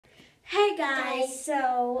Hey guys,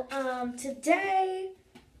 so today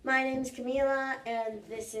my name is Camila and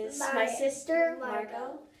this is my sister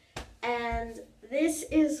Margot, and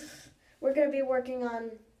we're gonna be working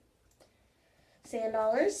on sand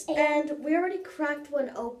dollars, and we already cracked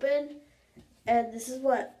one open, and this is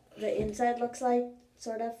what the inside looks like,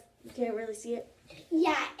 sort of. You can't really see it.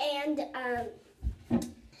 Yeah, and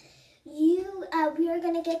we are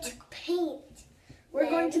gonna get to paint. We're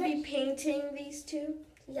going to be painting these two.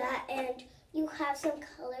 Yeah, and you have some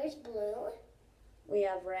colors, blue. We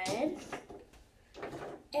have red.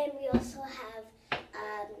 And we also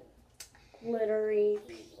have glittery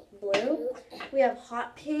blue. We have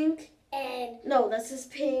hot pink. And no, this is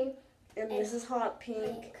pink, and this is hot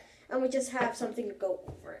pink. And we just have something to go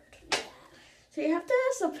over it. Yeah. So you have to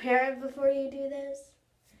ask a parent before you do this.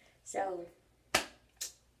 So,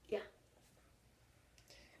 yeah.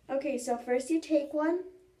 Okay, so first you take one.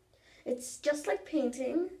 It's just like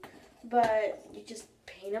painting, but you just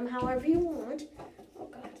paint them however you want. Oh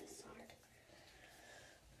God, this is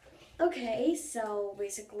hard. Okay, so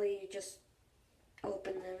basically you just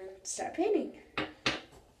open them and start painting.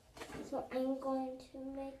 So I'm going to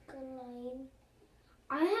make a line.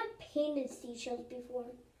 I have painted seashells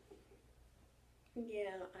before.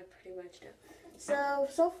 Yeah, I pretty much do.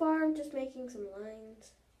 So far I'm just making some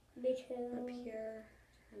lines. Me too. Up here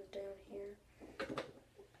and down here.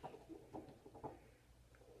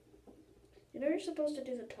 You know you're supposed to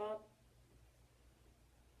do the top.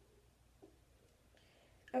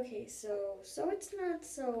 Okay, so it's not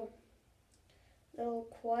so a little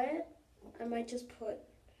quiet. I might just put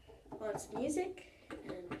on some music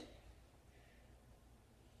and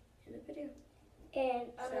in the video.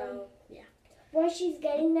 And so yeah. While she's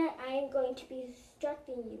getting that, I am going to be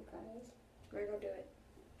instructing you guys. We're gonna do it.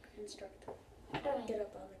 Instruct. Okay. Get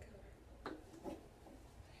up on the counter.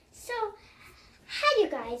 So, hi you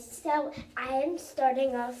guys. So I am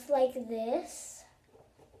starting off like this.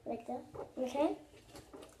 Like that. Okay?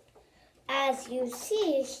 As you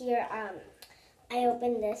see here, I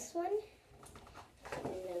open this one.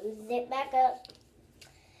 Close it back up.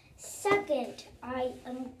 Second, I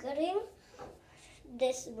am getting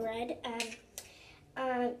this red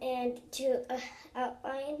and to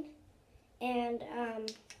outline, and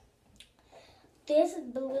this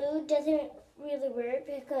blue doesn't really work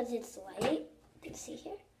because it's light. You can see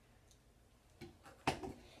here.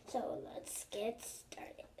 So let's get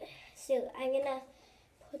started. So I'm gonna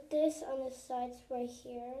put this on the sides right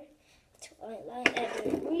here to outline and do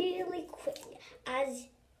it really quickly. As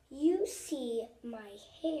you see my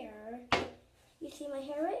hair, you see my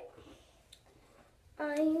hair, right?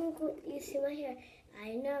 You see my hair.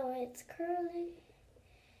 I know it's curly.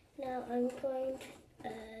 Now I'm going to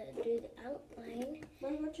do the outline.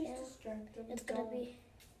 Mama, just distract them. It's gonna be.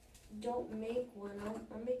 Don't make one.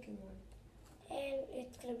 I'm making one. And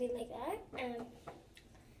it's gonna be like that. And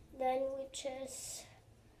then we just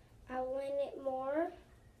outline it more.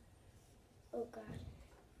 Oh God.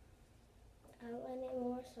 Outline it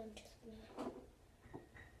more. So I'm just gonna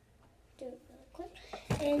do it really quick.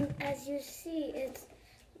 And as you see, it's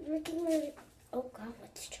looking really. Oh God,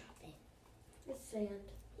 what's dropping? It's sand.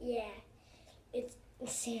 Yeah, it's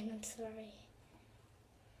sand. I'm sorry.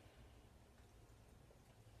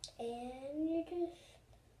 And you just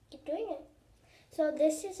keep doing it. So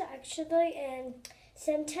this is actually, and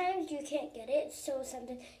sometimes you can't get it. So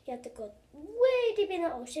sometimes you have to go way deep in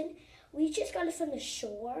the ocean. We just got it from the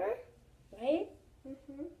shore, right?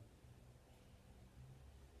 Mhm.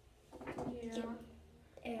 Yeah.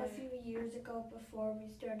 A few years ago, before we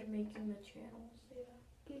started making the channels, yeah.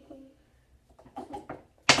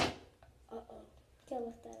 Can't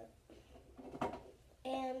lift that up.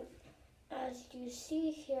 And as you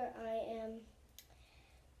see here, I am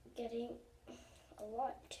getting a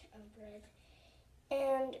lot of red.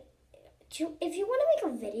 And if you want to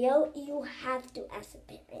make a video, you have to ask a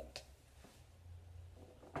parent.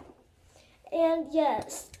 And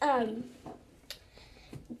yes, the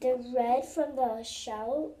red from the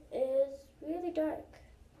shell is really dark.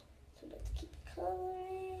 So let's keep coloring.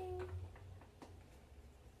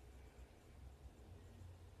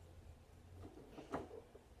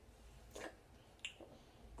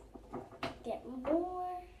 Get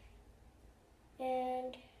more.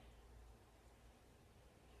 And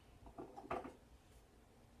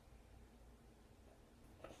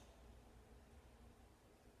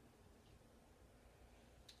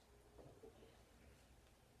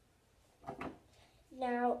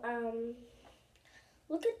now,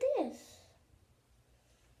 look at this.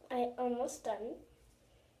 I almost done.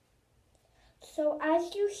 So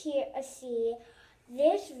as you see,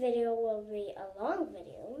 this video will be a long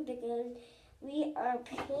video because we are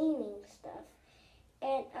painting stuff.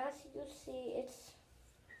 And as you see, it's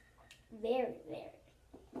very, very.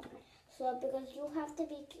 So because you have to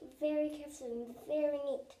be very careful and very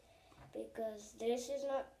neat, because this is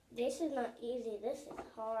not easy. This is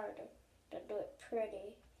hard to do it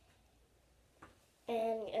pretty.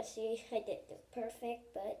 And you see, I did it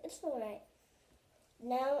perfect, but it's alright.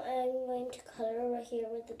 Now I'm going to color right here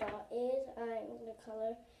where the dot is. I'm going to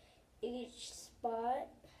color each spot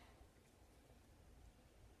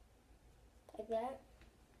like that.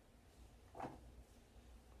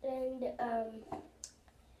 And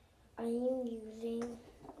I'm using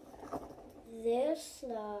this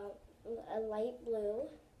a light blue,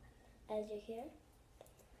 as you hear.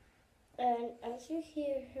 And as you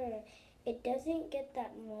hear her, it doesn't get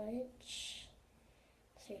that much.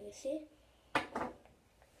 So you see? Okay,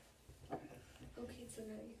 so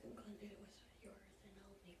now you can continue with yours and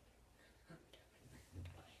I'll make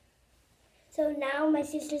So now my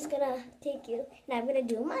sister's gonna take you and I'm gonna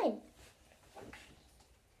do mine.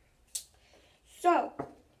 So,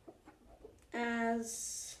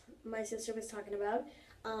 as my sister was talking about,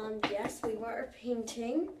 yes, we were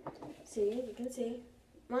painting. See, you can see.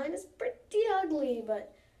 Mine is pretty ugly,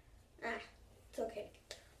 but it's okay.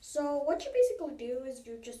 So what you basically do is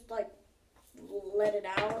you just like let it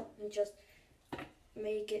out and just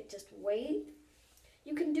make it just wait.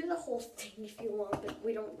 You can do the whole thing if you want, but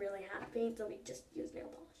we don't really have paint, so we just use nail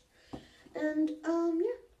polish. And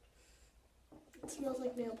yeah, it smells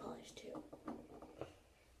like nail polish too.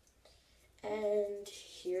 And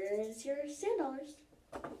here is your sand dollars.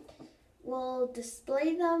 We'll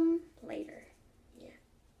display them later. Yeah.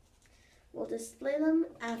 We'll display them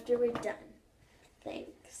after we're done.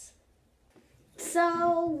 Thanks.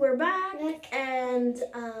 So we're back, and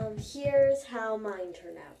here's how mine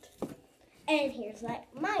turned out. And here's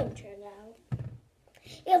like mine turned out.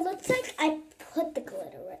 It looks like I put the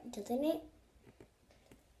glitter in, doesn't it?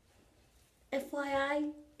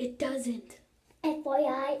 FYI, it doesn't.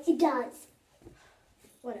 FYI, it does.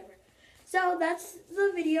 Whatever. So that's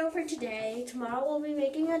the video for today. Tomorrow we'll be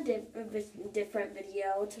making a different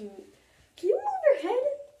video. Can you move your head?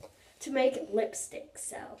 To make lipstick.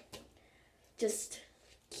 So just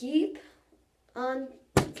keep on.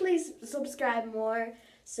 Please subscribe more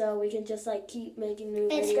so we can just like keep making new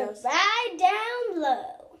and videos. And subscribe down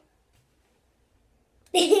below.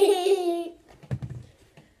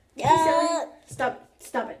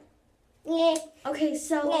 Stop it. Yeah. Okay,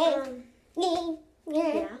 so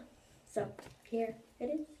Yeah. So here it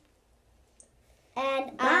is.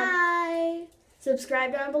 And bye.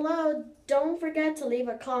 Subscribe down below. Don't forget to leave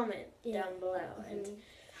a comment down below. And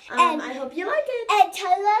I hope you like it. And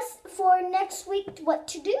tell us for next week what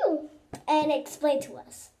to do and explain to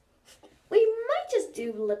us. We might just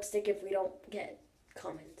do lipstick if we don't get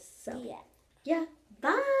comments. So yeah.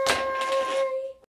 Bye.